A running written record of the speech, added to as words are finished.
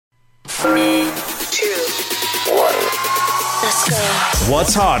3, 2, 1. Let's go.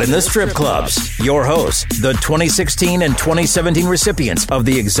 What's hot in the strip clubs? Your hosts, the 2016 and 2017 recipients of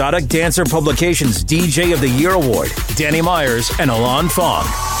the Exotic Dancer Publications DJ of the Year Award, Danny Myers and Alon Fong.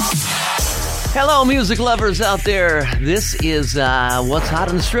 Hello, music lovers out there. This is What's Hot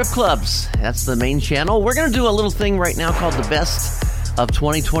in the Strip Clubs. That's the main channel. We're going to do a little thing right now called the Best of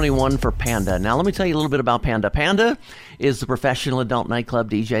 2021 for PANDA. Now, let me tell you a little bit about PANDA. PANDA is the Professional Adult Nightclub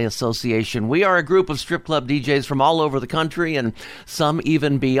DJ Association. We are a group of strip club DJs from all over the country and some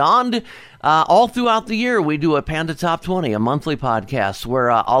even beyond. All throughout the year, we do a PANDA Top 20, a monthly podcast where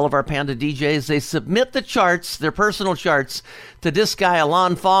all of our PANDA DJs, they submit the charts, their personal charts, to this guy,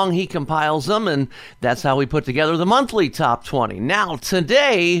 Alon Fong. He compiles them, and that's how we put together the monthly Top 20. Now,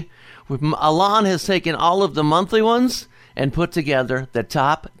 today, Alon has taken all of the monthly ones and put together the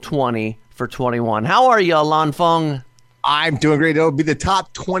top 20 for 21. How are you, Alon Fong? I'm doing great. It'll be the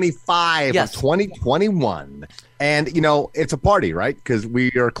top 25 Yes. of 2021. And, you know, it's a party, right? Because we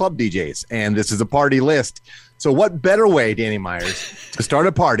are club DJs, and this is a party list. So what better way, Danny Myers, to start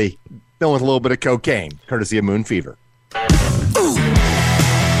a party than with a little bit of cocaine, courtesy of Moon Fever. Ooh.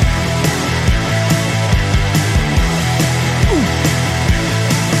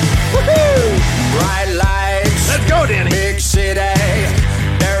 Bright lights. Let's go, Danny. Big city.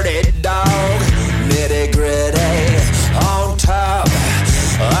 Dirty dog. Nitty gritty. On top.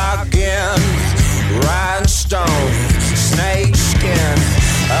 Again. Rhinestone. Snake skin.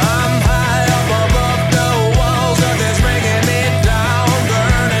 I'm high up above the walls of this bringing me down.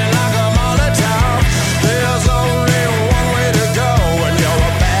 Burning like a Molotov. There's only one way to go. And you're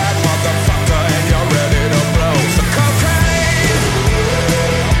a bad motherfucker and you're ready to blow. So cocaine.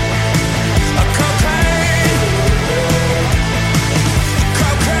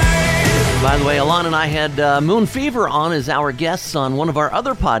 By the way, Alon and I had Moon Fever on as our guests on one of our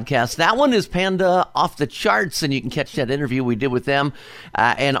other podcasts. That one is PANDA Off the Charts, and you can catch that interview we did with them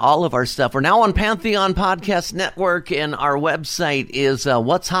and all of our stuff. We're now on Pantheon Podcast Network, and our website is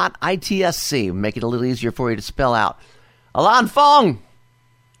What's Hot ITSC. Make it a little easier for you to spell out. Alon Fong,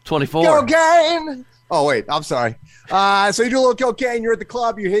 24. Cocaine. Oh, wait. I'm sorry. So you do a little cocaine. You're at the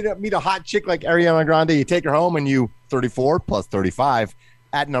club. You meet a hot chick like Ariana Grande. You take her home, and you 34 plus 35.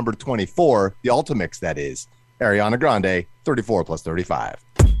 At number 24, the Ultimix, that is. Ariana Grande, 34 plus 35.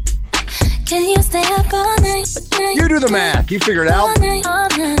 Can you stay up all night? You do the math. You figure it out. All night, all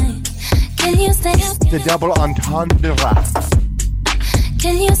night. Can you stay up? The double entendre.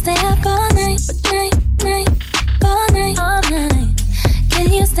 Can you stay up all night? Night, all night, all night.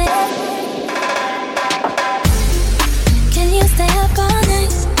 Can you stay up? Can you stay up all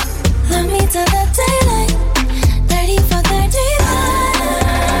night? Love me till the daylight. 30 for 35.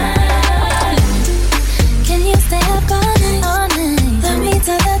 Can you stay up all night? All night. Love me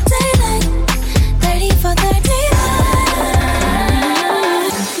till the daylight. 30 for 35.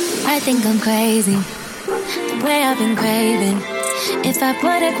 I think I'm crazy. The way I've been craving. If I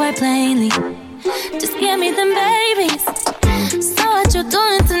put it quite plainly, just give me them babies. So what you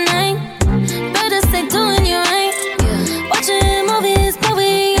doing tonight? Better stay doing you right. Watching movies, but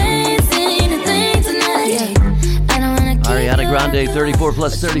we ain't seen a thing tonight. I don't wanna keep Ariana Grande, 34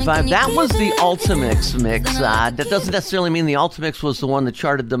 plus 35. That was the Ultimix mix. That doesn't necessarily mean the Ultimix was the one that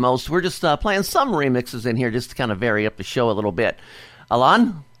charted the most. We're just playing some remixes in here just to kind of vary up the show a little bit.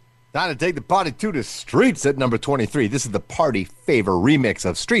 Alon? Time to take the party to the streets at number 23. This is the party favor remix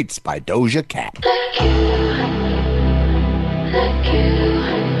of Streets by Doja Cat.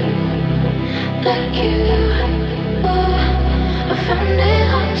 like you. Oh, I found it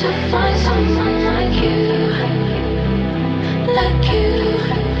hard to find someone like you.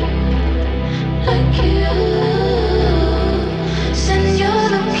 Send your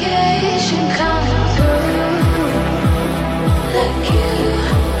location, coming through. Like you.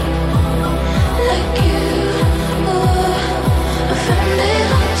 Oh, I found it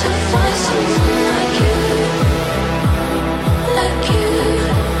hard to find someone like you.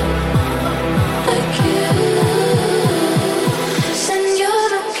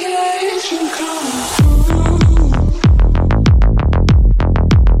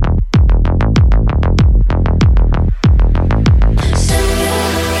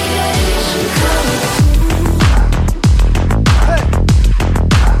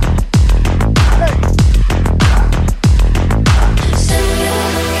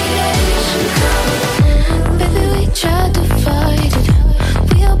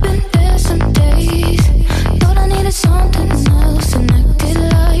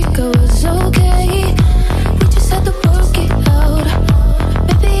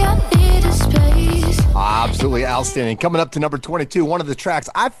 Outstanding. Coming up to number 22, one of the tracks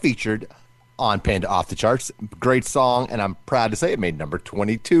I featured on Panda Off the Charts. Great song, and I'm proud to say it made number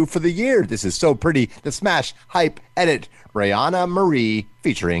 22 for the year. This is So Pretty, the Smash Hype Edit. Brianna Marie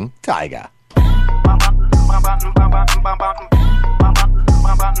featuring Tyga.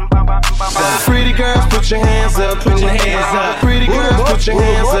 Pretty girls, put your hands up, put your hands up. Pretty girls, put your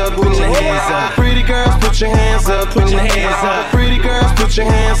hands up, put your hands up. Pretty girls, put your hands up, put your hands up. Pretty girls, put your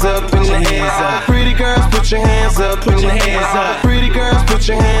hands up, put your hands up. Pretty girls, put your hands up, put your hands up. Pretty girls, put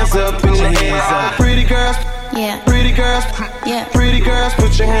your hands up, put your hands up. Pretty girls, Yeah, pretty girls, yeah. pretty girls,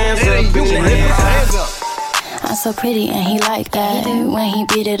 put your hands up, put your hands up. I'm so pretty and he like that. When he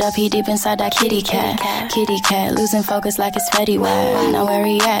beat it up, he deep inside that kitty cat. Kitty cat, losing focus like it's Fetty Wap. Know where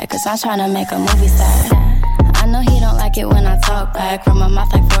he at, cause I'm tryna make a movie set. I know he don't like it when I talk back. From my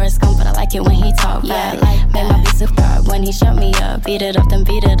mouth like Forrest Gump, but I like it when he talk back. Make my beat superb when he shut me up. Beat it up, then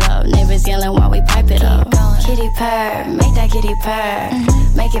beat it up. Neighbors yelling while we pipe it up. Kitty purr, make that kitty purr.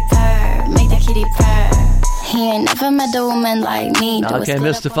 Make it purr, make that kitty purr. He ain't never met a woman like me. Okay,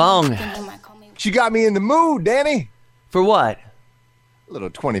 Mr. Fong. She got me in the mood, Danny. For what? A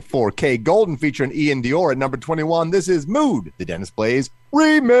little 24K Golden featuring Ian Dior at number 21. This is Mood, the Dennis Blaze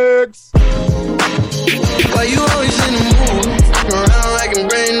remix. Why you always in the mood? Fucking around like I'm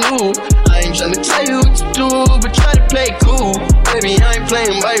brand new. I ain't tryna tell you what to do, but try to play cool. Baby, I ain't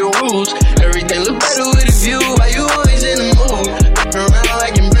playing by your rules. Everything look better with a view. Why you always in the mood? Fucking around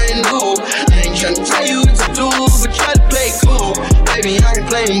like I'm brand new. I ain't tryna tell you what to do, but try to play cool. Baby, I ain't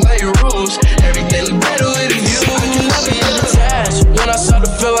playing by your rules. Everything look better with a view. I can never get attached. When I saw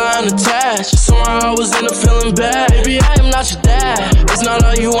the feel, I unattached. Somehow I was in a feeling bad. Baby, I am not your dad. It's not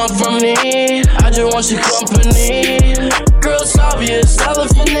all you want from me. I just want your company. Girl, it's obvious,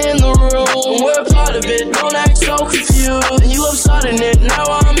 elephant in the room. We're a part of it, don't act so confused. You love starting it, now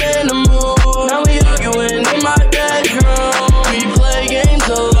I'm in the mood. Now we arguing in my bedroom. We play games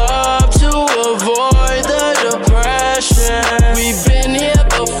of love to avoid the depression. We've been here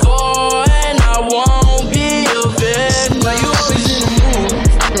before, and I won't be a victim. Why you always in the mood?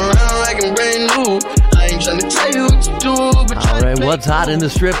 Fucking around like I'm brand new. I ain't tryna tell you what to do, but All right, what's hot in the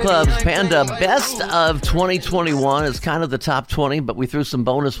strip clubs? Panda, best of 2021 is kind of the top 20, but we threw some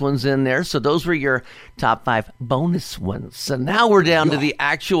bonus ones in there. So those were your top 5 bonus ones. So now we're down to the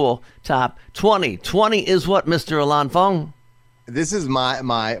actual top 20. 20 is what, Mr. Alan Fong? This is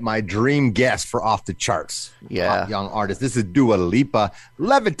my dream guest for Off the Charts. Yeah. Hot young artist. This is Dua Lipa,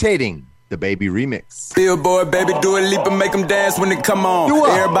 Levitating, the Baby remix. Billboard, baby, do a leap and make them dance when they come on. Dua,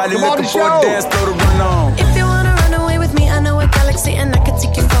 Everybody come on looking the for show. a dance, throw the run on. If you wanna run away with me, I know a galaxy and I can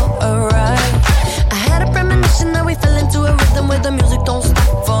take you for a ride. I had a premonition that we fell into a rhythm where the music don't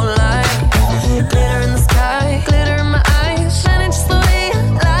stop for life. Glitter in the sky, glitter in my eyes, shining just the way I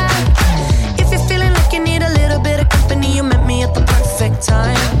like. If you're feeling like you need a little bit of company, you met me at the perfect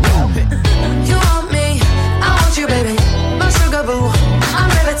time. You want me, I want you, baby. My sugar boo, I'm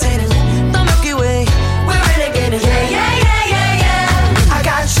levitating. The Milky Way, we're renegading. Yeah, yeah, yeah, yeah, yeah. I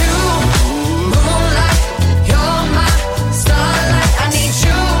got you.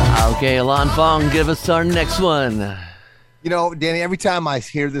 Okay, Alan Fong, give us our next one. You know, Danny, every time I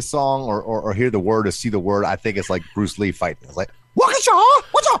hear this song or hear the word or see the word, I think it's like Bruce Lee fighting. It's like, Waukesha,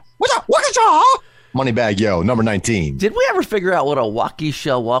 Moneybag Yo, number 19. Did we ever figure out what a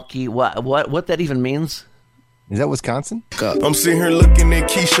Waukesha what that even means? Is that Wisconsin? I'm sitting here looking at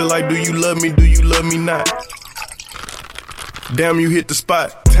Keisha like, do you love me? Do you love me not? Damn, you hit the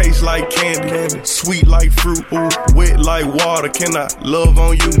spot. Taste like candy, sweet like fruit, ooh, wet like water. Can I love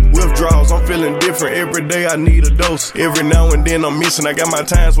on you? Withdrawals, I'm feeling different. Every day I need a dose. Every now and then I'm missing. I got my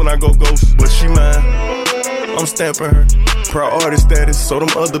times when I go ghost. But she mine, I'm stamping her. Priority status, so them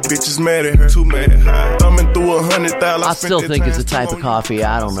other bitches mad at her. Too mad. High. Thumbing through 100,000. I still think it's a type of coffee.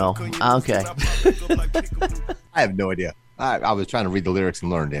 I don't know. Okay. I have no idea. I was trying to read the lyrics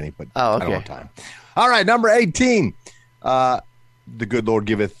and learn, Danny, but Oh, okay. I don't have time. All right, number 18. The good Lord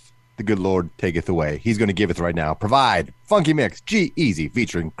giveth, the good Lord taketh away. He's going to give it right now. Provide. Funky Mix, G-Eazy,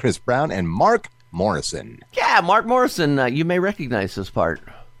 featuring Chris Brown and Mark Morrison. Yeah, Mark Morrison. You may recognize this part.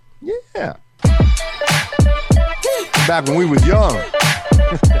 Yeah. Back when we was young.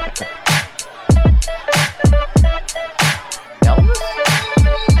 Elvis?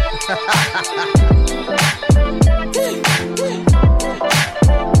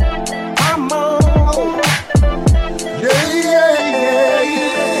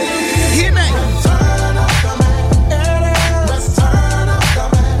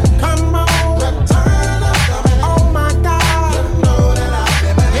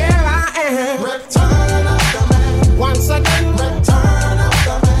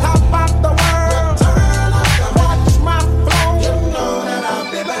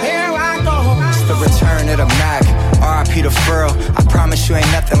 It's the return of the Mac. R.I.P. the Furl. I promise you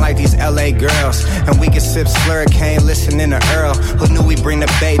ain't nothing like these L.A. girls. And we can sip slurricane, listening to Earl. Who knew we bring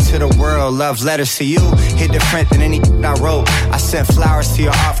the bay to the world? Love letters to you hit different than any I wrote. I sent flowers to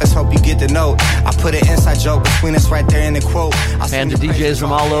your office, hope you get the note. I put an inside joke between us right there in the quote. Panda DJs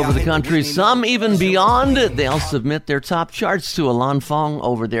from all over the country, some even beyond. They'll submit their top charts to Alon Fong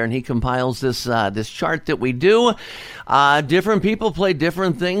over there, and he compiles this chart that we do. Different people play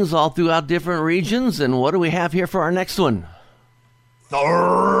different things all throughout different regions. And what do we have here for our next one?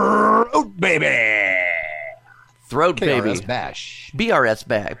 Throat Baby. Throat Baby. KRS Bash. BRS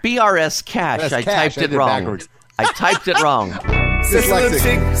Bash. BRS Cash. That's I Cash. typed it wrong. I typed it wrong. Sexy little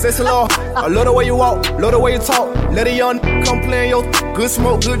chick, sexy little. I love the way you walk, love the way you talk. Let a young come play in your good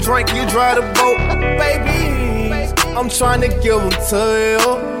smoke, good drink, you drive the boat. Baby, I'm trying to give them to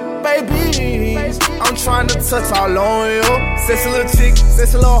you. Baby, I'm trying to touch all on you. Sexy little chick,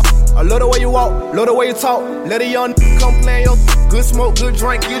 sexy little. I love the way you walk, love the way you talk. Let a young come play in your good smoke, good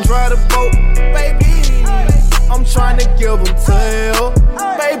drink, you drive the boat. Baby, I'm trying to give them to you.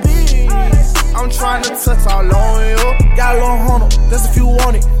 Baby, I'm trying to touch all on you. Got a little Honda, that's if you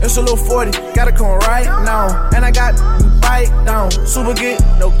want it. It's a little 40, gotta come right now. And I got bite down, super good,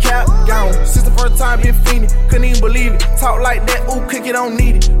 no cap gown. Since the first time been fiending, couldn't even believe it. Talk like that, ooh, cookie don't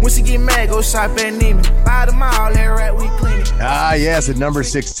need it. When she get mad, go shop at Neiman. Buy the mile, that right, we clean it. Yes, at number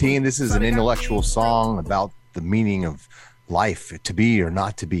 16, this is an intellectual song about the meaning of life, to be or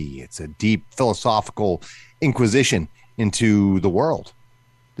not to be. It's a deep philosophical inquisition into the world.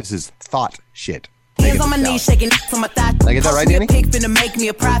 This is thought shit. Hands on my knees, shaking on my thigh. Did I get that right, Danny? Pig finna make me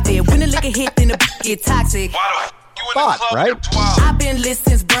a profit. When the liquor hit, then the get toxic. Thought, right? I've been lit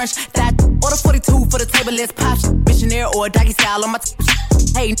since brunch. That order 42 for the table, let's pop. Missionary or doggy style on my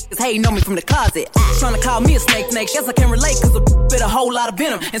Hey, niggas hating on me from the closet. Trying to call me a snake. Guess I can relate, cause a bit a whole lot of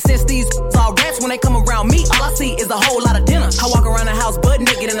venom. And since these all rats, when they come around me, all I see is a whole lot of dinner. I walk around the house butt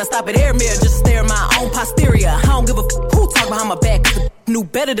naked and I stop at air mirror just to stare at my own posterior. I don't give a who talk behind my back, cause knew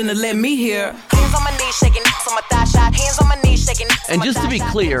better than to let me hear. Hands on my knees, shaking on my thigh shot. Hands on my knees, shaking. And just to be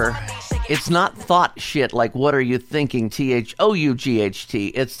clear, it's not thought shit like what are you thinking,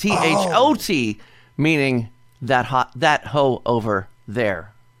 THOUGHT. It's THOT, meaning that hoe over there.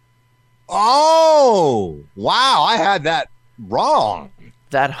 Oh, wow. I had that wrong.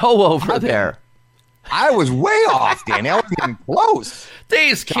 That hoe over there. I was way off, Danny. I wasn't even close.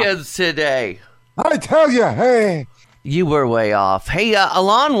 These kids today. I tell you, hey. You were way off. Hey,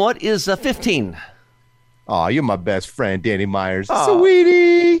 Alon, what is 15? Oh, you're my best friend, Danny Myers. Oh.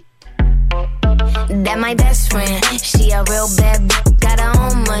 Sweetie. That my best friend. She a real bad b- got her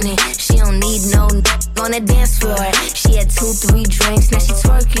own money. She don't need no on the dance floor. She had 2-3 drinks, now she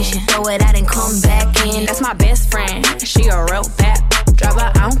twerking. She throw it out and come back in. That's my best friend. She a real bad drive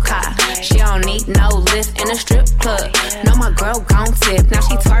her own car. She don't need no lift in a strip club. No, my girl gon' tip. Now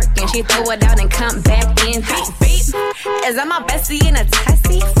she twerking, she throw it out and come back in. Beep, beep. Is that my bestie in a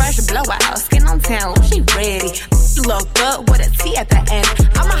taxi? Fresh blowout, skin on town, she ready. Look good with a T at the end.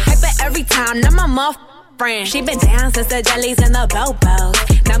 I'm a hyper every time, now my muff friend. She been down since the jellies and the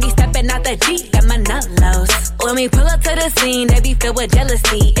bobos. Now me stepping out the Jeep, got my nut lows. When we pull up to the scene, they be filled with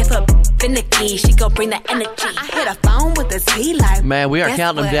jealousy. If a finicky, she gon' bring the energy. I hit a phone with the T like. Man, we are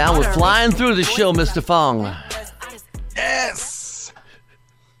counting them down. We're flying through the show, Mr. Fong. Yes.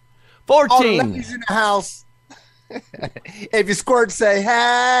 14. All the ladies in the house. If you squirt, say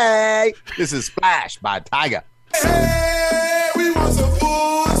hey. This is Splash by Tyga. Hey, we want some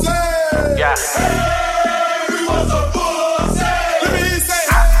pussy. Yeah. Hey, we want some pussy. Let me say,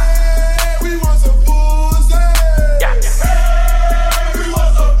 hey, we want some pussy. Yeah. Hey, we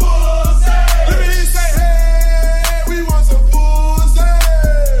want some pussy. Let me say, hey, we want some pussy.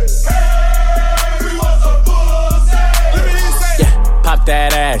 Hey, we want some pussy. Let me say, Yeah. Pop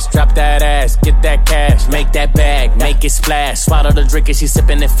that ass, drop that ass, get that cash, make that bag, make it splash. Swallow the drink and she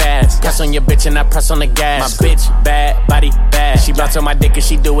sipping it fast. Press on your bitch and I press on the gas. My bitch bad, body bad. She bounce on my dick and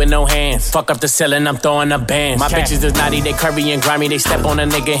she do it no hands. Fuck up the ceiling, I'm throwing up bands. My bitches is naughty, they curvy and grimy. They step on a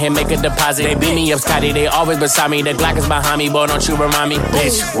nigga and make a deposit. They beat me up, Scotty, they always beside me. The Glock is behind me, boy, don't you remind me.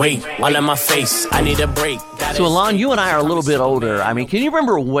 Bitch, wait, all in my face, I need a break. So, Alon, you and I are a little bit older. I mean, can you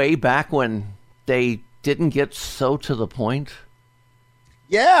remember way back when they didn't get so to the point?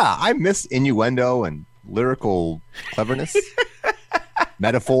 Yeah, I miss innuendo and lyrical cleverness,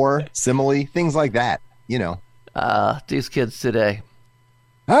 metaphor, simile, things like that, you know. These kids today.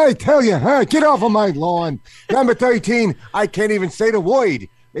 I tell you, get off of my lawn. Number 13, I can't even say the word.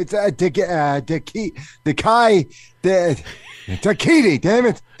 It's Takiti, damn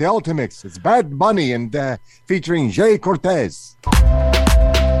it, the Ultimates. It's Bad Bunny and featuring Jay Cortez.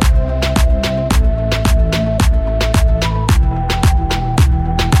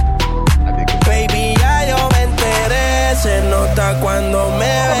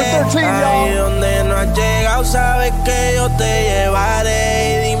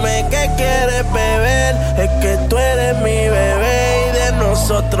 quieres beber, es que tú eres mi bebé. Y de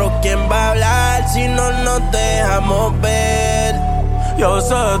nosotros, ¿quién va a hablar si no nos dejamos ver? Yo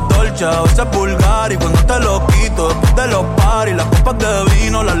sé dolce, a veces vulgar. Y cuando te lo quito, después de los paris, las copas de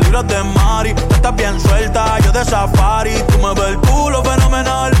vino, las libras de Mari. Tú estás bien suelta, yo de safari. Tú me ves el culo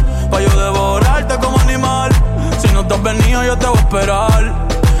fenomenal, pa' yo devorarte como animal. Si no te has venido, yo te voy a esperar.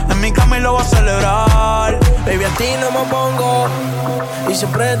 En mi cama y lo voy a celebrar. Baby, a ti no me pongo, y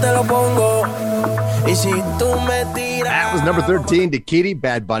siempre te lo pongo. Y si tú me tiras. That was number 13 to Kitty,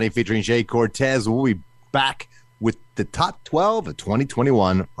 Bad Bunny featuring Jay Cortez. We'll be back with the top 12 of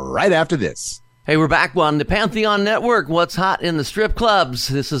 2021 right after this. Hey, we're back on the Pantheon Network. What's hot in the strip clubs?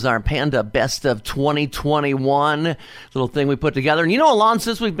 This is our Panda Best of 2021 little thing we put together. And you know, Alon,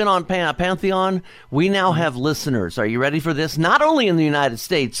 since we've been on Pantheon, we now have listeners. Are you ready for this? Not only in the United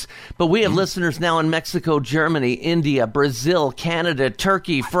States, but we have listeners now in Mexico, Germany, India, Brazil, Canada,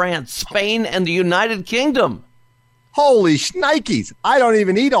 Turkey, France, Spain, and the United Kingdom. Holy shnikes. I don't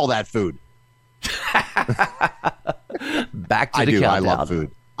even eat all that food. Back to the countdown. I love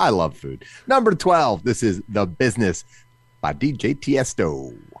food. I love food. Number 12, this is The Business by DJ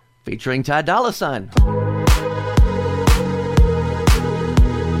Tiesto. Featuring Ty Dolla $ign.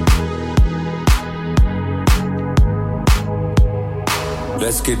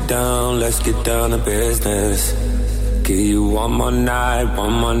 Let's get down to business. Give you one more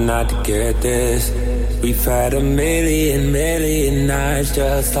night to get this. We've had a million nights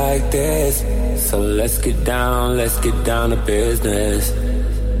just like this. So let's get down to business.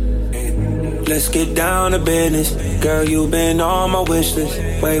 Let's get down to business. Girl, you been on my wish list.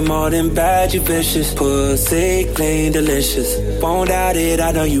 Way more than bad, you vicious. Pussy clean, delicious. Won't doubt it,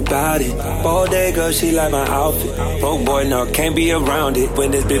 I know you bout it. Bodega, she like my outfit. Broke boy, no, can't be around it.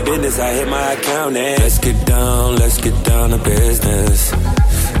 When it's big business, I hit my account and let's get down to business.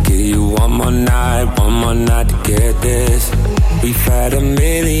 Give you one more night to get this. We've had a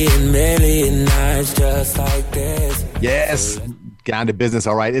million nights just like this. Yes. Down to business,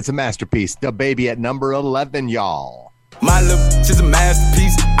 all right. It's a masterpiece. The Baby at number 11, y'all. My little she's a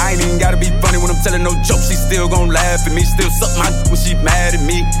masterpiece. I ain't even gotta be funny when I'm telling no jokes. She still gon' laugh at me. Still suck my when she mad at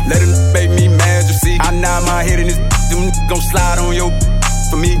me. Let her make me mad, you see. I nod my head in this them gon' slide on your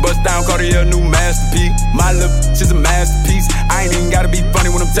for me. Bust down, Cartier, new masterpiece. My little she's a masterpiece. I ain't even gotta be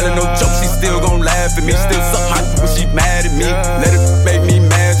funny when I'm telling no jokes. She still gon' laugh at me. Still suck my when she mad at me. Let her make me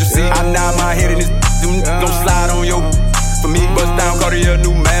mad, you see. I nod my head in this them gon' slide on your for me, bust down, Cartier,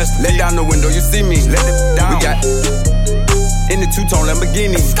 new master. Let down the window, you see me. Let it down. We got in the two-tone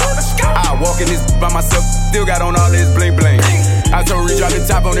Lamborghini. I walk in this by myself, still got on all this bling bling. I told Reach out the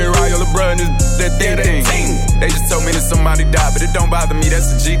top on that Royal LeBron, that thing. They just told me that somebody died, but it don't bother me.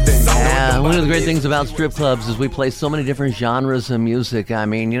 That's the G thing. Yeah, one of the great things about strip clubs is we play so many different genres of music. I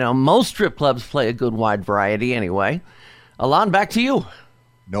mean, you know, most strip clubs play a good wide variety anyway. Alon, back to you.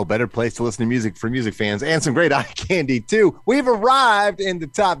 No better place to listen to music for music fans and some great eye candy, too. We've arrived in the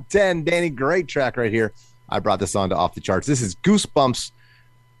top 10. Danny, great track right here. I brought this on to Off the Charts. This is Goosebumps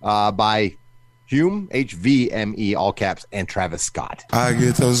by Hume, HVME, all caps, and Travis Scott. I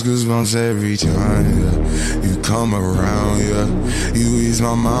get those goosebumps every time, yeah. You come around, yeah. You ease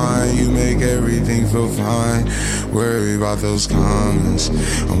my mind, you make everything feel fine. Worry about those comments.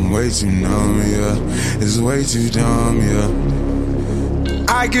 I'm way too numb, yeah. It's way too dumb, yeah.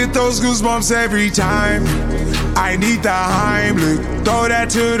 I get those goosebumps every time. I need the Heimlich, throw that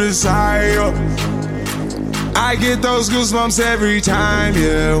to the side. I get those goosebumps every time,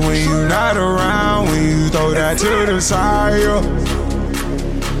 yeah. When you're not around, when you throw that to the side.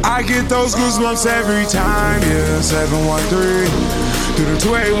 I get those goosebumps every time, yeah. 713 through the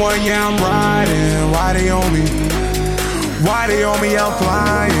 281, yeah, I'm riding. Why they on me? Why they on me? I'm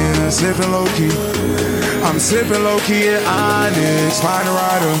flying, sipping low key. I'm sipping low key at Onyx, find a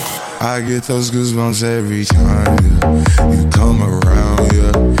rider. I get those goosebumps every time, yeah. You come around,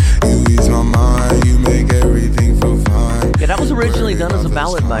 yeah. You ease my mind, you make everything feel fine. Yeah, that was originally done as a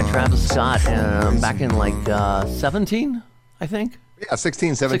ballad by Travis Scott back in like 17, I think. Yeah,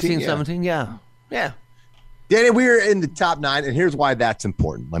 16, 17. 17, yeah. Danny, we're in the top 9, and here's why that's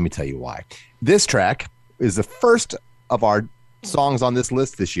important. Let me tell you why. This track is the first of our songs on this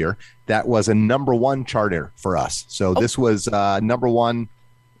list this year that was a number 1 charter for us. So this was number 1,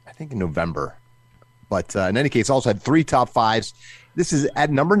 I think in November. But in any case, also had 3 top 5s. This is at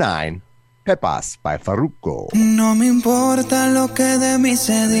number 9, Pepas by Farruko. No me importa lo que de mí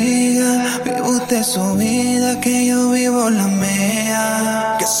se diga. Vive usted su vida, que yo vivo la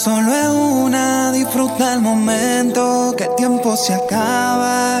mía. Que solo es una, disfruta el momento. Que el tiempo se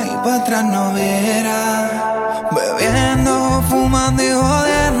acaba y para atrás no verá. Bebiendo, fumando y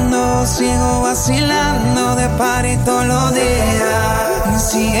jodiendo. sigo vacilando de party todos los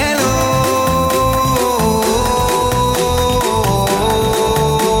días. Cielo.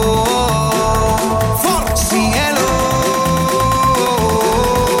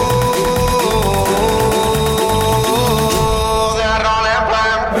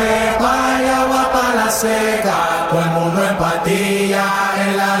 Seca, todo el mundo en patilla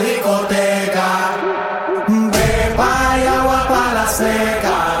en la discoteca. Pepa y agua para la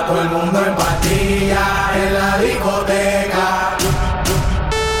seca, todo el mundo en patilla en la discoteca.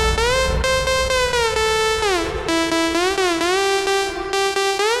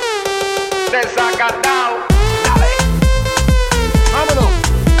 Desacatado. Vámonos.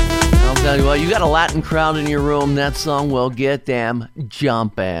 I'll tell you what, you got a Latin crowd in your room, that song will get them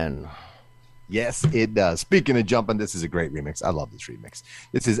jumping. Yes, it does. Speaking of jumping, this is a great remix. I love this remix.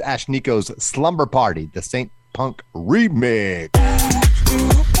 This is Ash Nico's Slumber Party, the Saint Punk remix.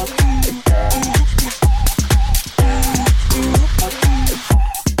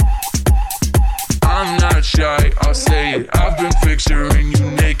 I'm not shy, I'll say it. I've been picturing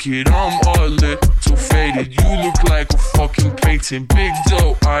you naked. I'm all lit, too faded. You look like a fucking painting. Big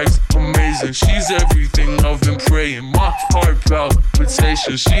doe eyes, amazing. She's everything I've been praying. My heart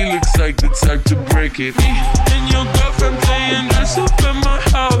palpitation. She looks like the type to break it. Me and your girlfriend playing dress up at my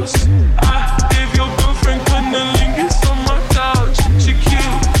house. I gave your girlfriend cunnilingus on my couch. She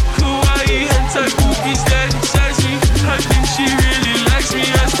cute, kawaii, and type cookies that excites me. I think she really likes me.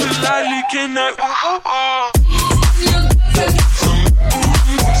 Ask politely, can I?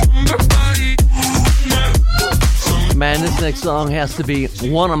 Man, this next song has to be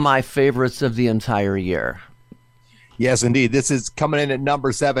one of my favorites of the entire year. Yes, indeed. This is coming in at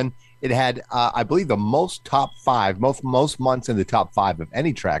number 7. It had, I believe, the most top 5, most months in the top 5 of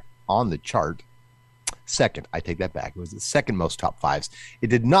any track on the chart. Second, I take that back. It was the second most top 5s.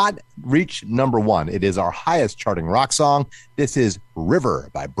 It did not reach number 1. It is our highest charting rock song. This is River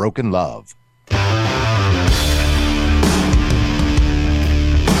by Broken Love.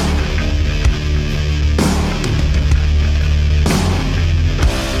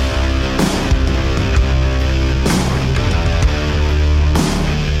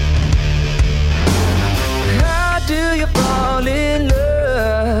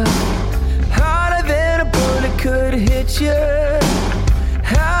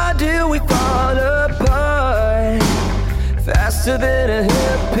 How do we fall apart faster than a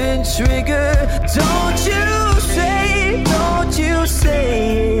hairpin trigger? Don't you say, don't you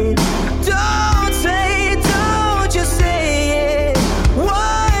say it. Don't you say it.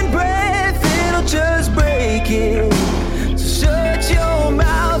 One breath, it'll just break it. So shut your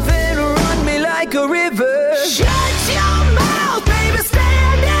mouth and run me like a river. Shut your mouth, baby,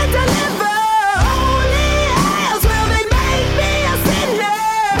 stand and deliver.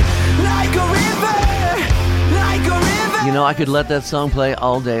 You know, I could let that song play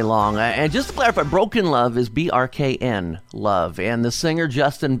all day long. And just to clarify, Broken Love is BRKN Love. And the singer,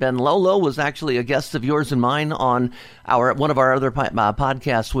 Justin Benlolo, was actually a guest of yours and mine on one of our other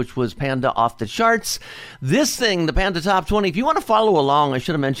podcasts, which was Panda Off the Charts. This thing, the Panda Top 20, if you want to follow along, I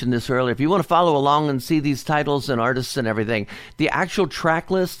should have mentioned this earlier, if you want to follow along and see these titles and artists and everything, the actual track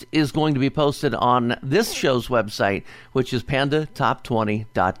list is going to be posted on this show's website, which is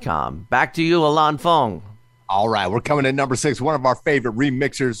pandatop20.com. Back to you, Alan Fong. All right, we're coming in number 6. One of our favorite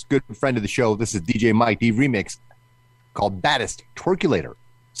remixers, good friend of the show. This is DJ Mike D remix called Baddest Twerkulator.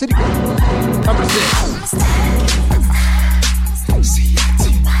 City Girl. Number 6.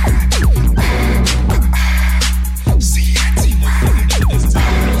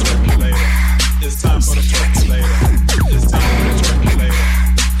 It's time for the twerkulator. It's time for the twerkulator.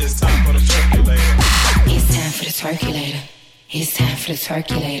 It's time for the twerkulator. It's time for the twerkulator. It's time for the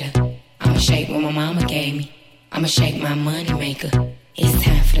twerkulator. I'ma shake what my mama gave me. I'ma shake my money maker. It's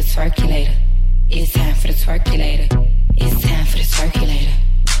time for the twerkulator. It's time for the twerkulator. It's time for the twerkulator.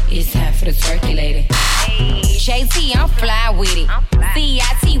 It's time for the twerkulator. Hey, JT, I'm fly with it.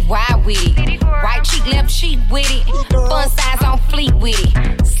 CITY with it. Right cheek, left cheek with it. Fun size on fleek with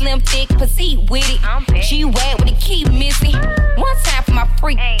it. Slim, thick, petite with it. G-Wag with the key missing. One time for my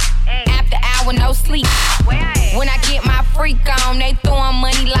freak. After hour, no sleep. When I get my freak on, they throwing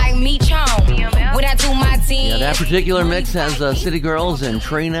money like me chon. When I do my team. Yeah, that particular mix has City Girls and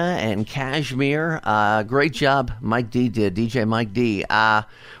Trina and Cashmere. Great job Mike D did, DJ Mike D.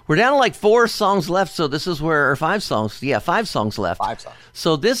 We're down to like 4 songs left, so this is where, or 5 songs. Yeah, 5 songs left. 5 songs.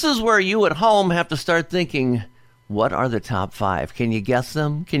 So this is where you at home have to start thinking, what are the top 5? Can you guess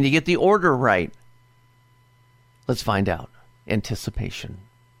them? Can you get the order right? Let's find out. Anticipation.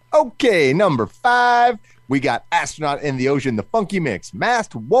 Okay, number 5. We got Astronaut in the Ocean, the Funky Mix.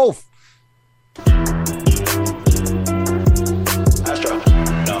 Masked Wolf,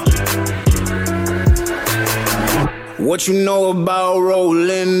 What you know about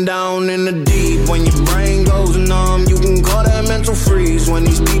rolling down in the deep? When your brain goes numb, you can call that mental freeze. When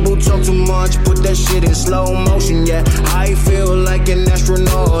these people talk too much, put that shit in slow motion. Yeah, I feel like an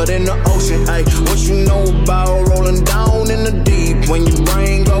astronaut in the ocean. Ay, what you know about rolling down in the deep? When your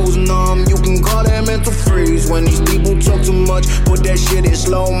brain goes numb, you can call that mental freeze. When these people talk too much, put that shit in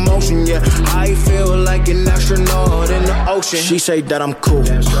slow motion. Yeah, I feel like an astronaut in the ocean. She say that I'm cool.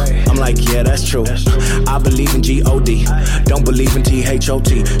 I'm like, yeah, that's true. I believe in G-O-D. Don't believe in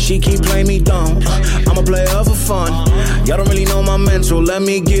T-H-O-T. She keep playing me dumb. I'm a player for fun. Y'all don't really know my mental. Let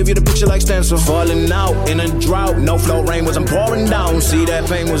me give you the picture like stencil. Falling out in a drought. No flow rain was I'm pouring down. See that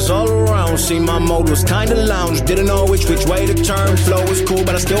pain was all around. See my mode was kinda lounge. Didn't know which way to turn. Flow was cool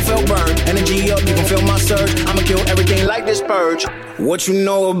but I still felt burned. Energy up, you can feel my surge. I'ma kill everything like this purge. What you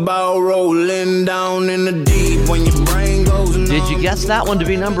know about rolling down in the deep? When your brain goes numb. Did you guess that one to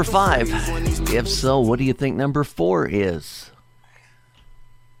be number 5? If so, what do you think number 4 is?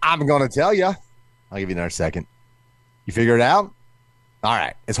 I'm going to tell you. I'll give you another second. You figure it out? All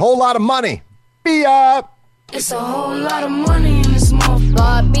right. It's a whole lot of money. Be up. It's a whole lot of money in this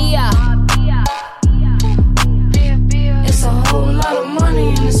motherfucker. Be up. It's a whole lot of money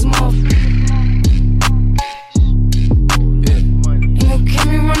in this motherfucker. Ain't gon' keep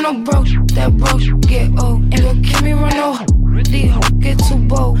me run no broke. That broke get old. Ain't gon' keep me run no these hoes get too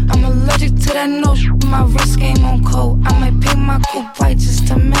bold. I'm allergic to that nose. My wrist game on cold. I might paint my coupe white just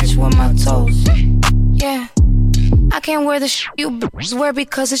to match with my toes. Yeah, I can't wear the you bitches wear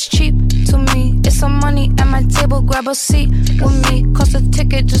because it's cheap to me. It's some money at my table. Grab a seat with me. Cost a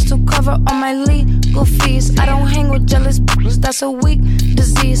ticket just to cover all my legal fees. I don't hang with jealous bitches. That's a weak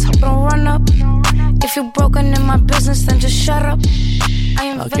disease. Don't run up. If you're broken in my business, then just shut up.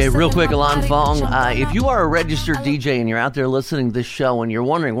 Okay, real quick, Alon Fong. If you are a registered DJ and you're out there listening to this show and you're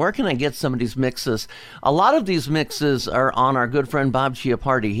wondering, where can I get some of these mixes? A lot of these mixes are on our good friend Bob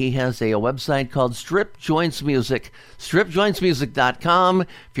Chiappardi. He has a website called Strip Joints Music, stripjointsmusic.com.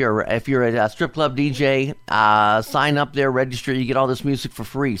 If you're a strip club DJ, sign up there, register. You get all this music for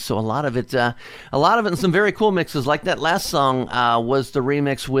free. So a lot of it, and some very cool mixes. Like that last song was the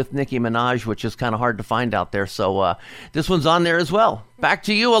remix with Nicki Minaj, which is kind of hard to find out there. So this one's on there as well. Back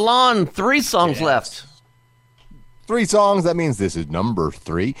to you, Alon. 3 songs left. 3 songs. That means this is number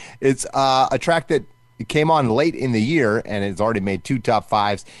 3. It's a track that came on late in the year, and it's already made 2 top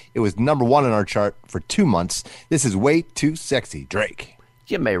 5s. It was number 1 on our chart for 2 months. This is Way Too Sexy, Drake.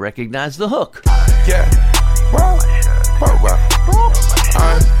 You may recognize the hook. Yeah.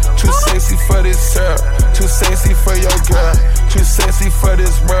 I'm too sexy for this girl. Too sexy for your girl. Too sexy for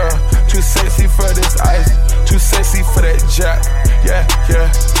this world. Too sexy for this ice. Too sexy for that jack. Yeah,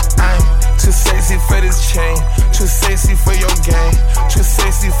 yeah. I'm too sexy for this chain. Too sexy for your game. Too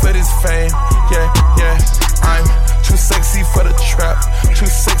sexy for this fame. Yeah, yeah. I'm too sexy for the trap. Too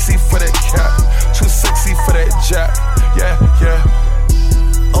sexy for that cap. Too sexy for that jack. Yeah, yeah.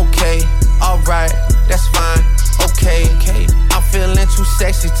 Okay, alright, that's fine. Okay, I'm feeling too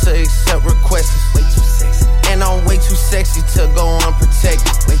sexy to accept requests. Way too sexy. And I'm way too sexy to go unprotected.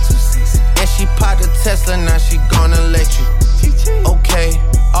 Way too sexy. And she popped a Tesla, now she gonna let you. Okay,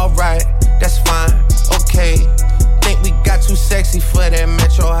 alright, that's fine. Okay, think we got too sexy for that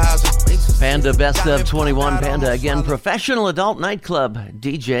metro housing. Panda Best of 21. Panda, again, Professional Adult Nightclub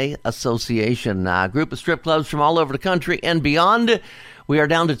DJ Association. A group of strip clubs from all over the country and beyond. We are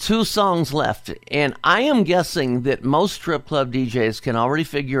down to 2 songs left, and I am guessing that most strip club DJs can already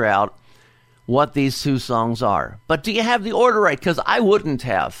figure out what these 2 songs are. But do you have the order right? Because I wouldn't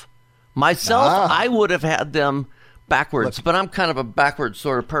have. Myself, I would have had them backwards, but I'm kind of a backwards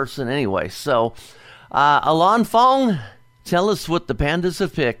sort of person anyway. So, Alon Fong, tell us what the Pandas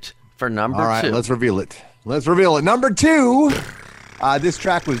have picked for number 2. All right, let's reveal it. Number 2. This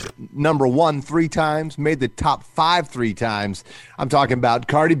track was number 1 3 times, made the top 5 3 times. I'm talking about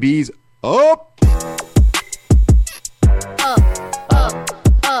Cardi B's Up.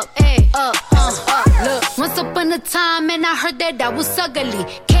 Look, once upon a time, and I heard that I was ugly.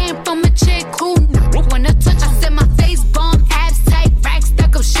 Came from a chick who wanna touch. I said my face bomb, abs tight, rack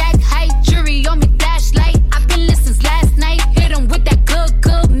stuck up, shack height, jury on me, flashlight. I've been listening since last night. Hit 'em with that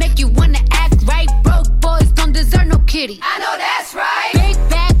good, make you wanna act right. Broke boys don't deserve no kitty. I know that's right. Big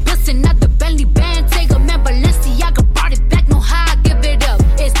bag, bustin' out the Bentley band. Take a man, Balenciaga brought it back. Know how I give it up.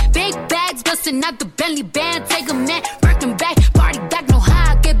 It's big bags, bustin' out the Bentley band. Take a man, working back, party back. Know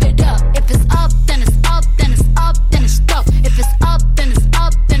how I give it up. If it's up, then it's up, then it's up, then it's stuff. If it's up, then it's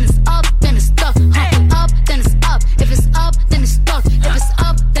up, then it's up, then it's stuff. Up, then it's up. If it's up, then it's stuff. If it's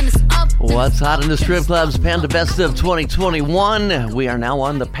up, then it's up. What's hot in the strip clubs? Panda Best of 2021. We are now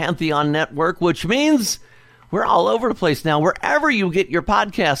on the Pantheon Network, which means we're all over the place now. Wherever you get your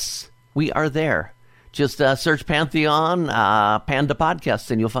podcasts, we are there. Just search Pantheon Panda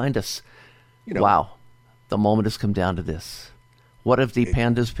Podcasts and you'll find us. Wow. The moment has come down to this. What have the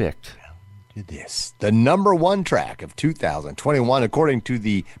Pandas picked? This. The number one track of 2021, according to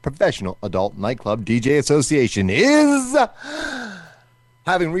the Professional Adult Nightclub DJ Association, is...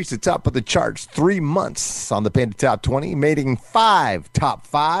 having reached the top of the charts 3 months on the Panda Top 20, making 5 top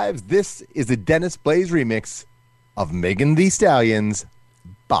 5s. This is the Dennis Blaze remix of Megan Thee Stallion's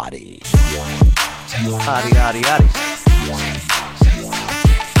Body. Yaddy, yaddy, yaddy.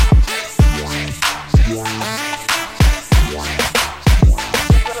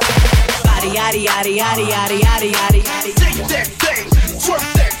 Yaddy, yaddy, yaddy, yaddy, yaddy, yaddy, yaddy. Take that thing, twerk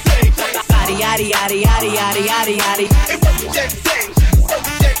that thing. Yaddy, yaddy, yaddy, yaddy, yaddy, yaddy, yaddy. Hey, work that thing, work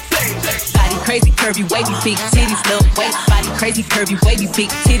that thing. Body crazy, curvy, wavy, big titties, little waist. Body crazy, curvy, wavy, big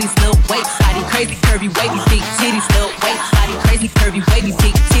titties, little waist. Body crazy, curvy, wavy, big titties, little waist. Body crazy, curvy, wavy,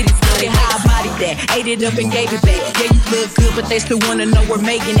 big titties, little waist. How I body that, ate it up and gave it back. Yeah, you look good, but they still wanna know where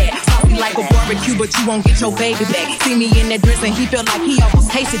Megan at. Saucy like a barbecue, but you won't get your baby back. See me in that dress and he felt like he almost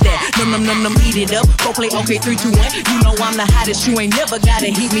tasted that. Num, eat it up. Go play okay, 3, 2, 1. You know I'm the hottest. You ain't never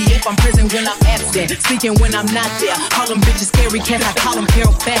gotta heat me if I'm present when I'm absent. Speaking when I'm not there. Call them bitches scary cats. I call them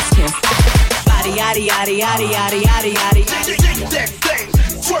Carol Baskins. Body, yaddy, yaddy, yaddy, yaddy, yaddy, yaddy. Take that thing,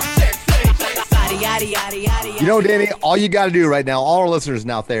 twerk that thing. Body, yaddy, yaddy, yaddy. You know, Danny, all you got to do right now, all our listeners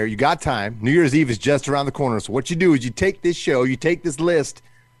out there, you got time. New Year's Eve is just around the corner. So what you do is you take this show, you take this list,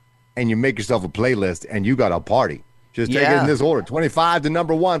 and you make yourself a playlist, and you got a party. Just take it in this order. 25 to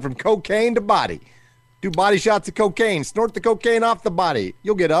number 1, from cocaine to body. Do body shots of cocaine. Snort the cocaine off the body.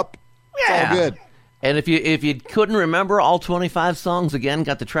 You'll get up. It's all good. And if you couldn't remember all 25 songs, again,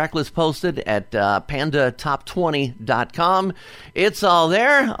 got the track list posted at pandatop20.com. It's all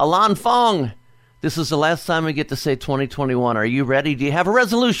there. Alan Fong, this is the last time we get to say 2021. Are you ready? Do you have a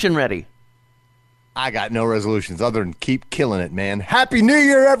resolution ready? I got no resolutions other than keep killing it, man. Happy New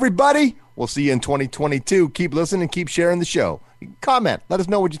Year, everybody. We'll see you in 2022. Keep listening, keep sharing the show. Comment. Let us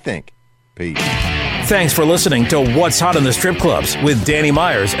know what you think. Peace. Thanks for listening to What's Hot in the Strip Clubs with Danny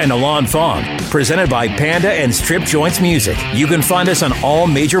Myers and Alon Fong. Presented by Panda and Strip Joints Music. You can find us on all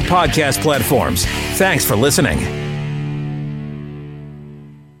major podcast platforms. Thanks for listening.